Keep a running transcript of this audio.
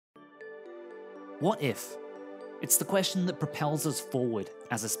What if? It's the question that propels us forward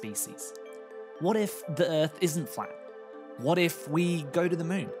as a species. What if the Earth isn't flat? What if we go to the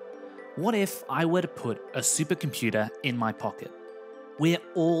moon? What if I were to put a supercomputer in my pocket? We're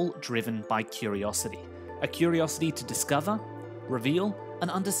all driven by curiosity. A curiosity to discover, reveal,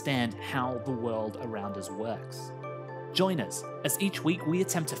 and understand how the world around us works. Join us as each week we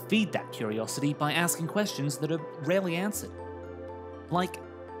attempt to feed that curiosity by asking questions that are rarely answered. Like,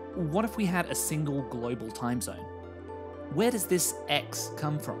 what if we had a single global time zone? Where does this X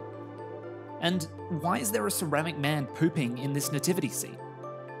come from? And why is there a ceramic man pooping in this nativity scene?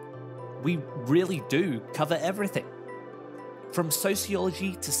 We really do cover everything. From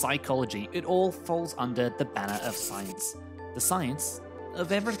sociology to psychology, it all falls under the banner of science. The science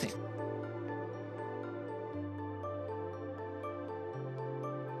of everything.